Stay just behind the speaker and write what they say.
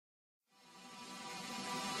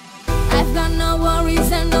I've got no worries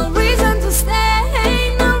and no reason to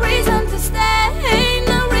stay, no reason to stay,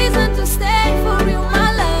 no reason to stay for you,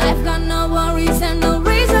 my love. I've got no worries and no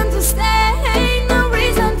reason to stay, no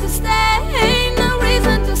reason to stay, no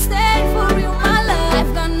reason to stay for you, my love.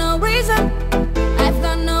 I've got no reason, I've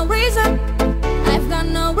got no reason, I've got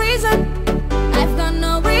no reason, I've got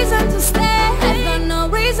no reason to stay. I've got no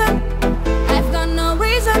reason, I've got no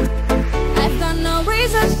reason, I've got no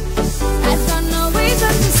reason, I've got no reason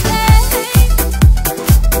to stay.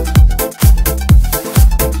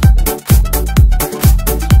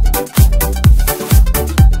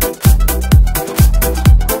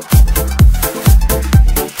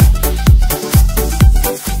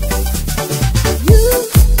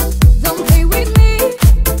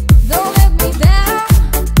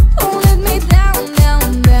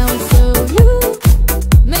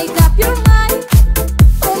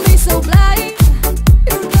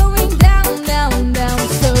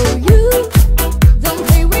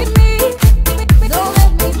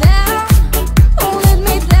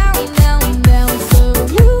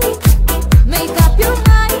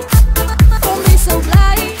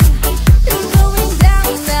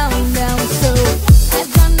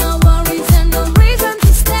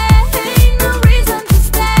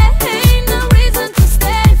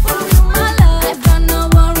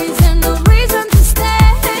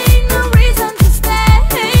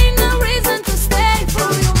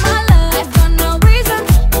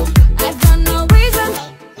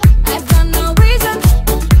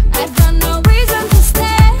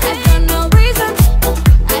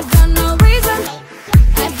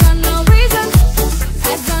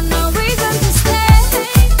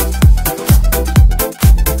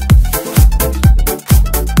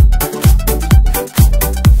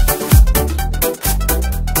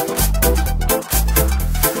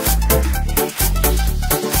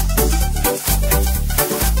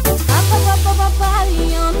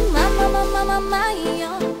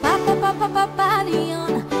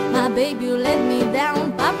 My baby, you let me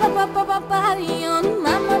down. Body on.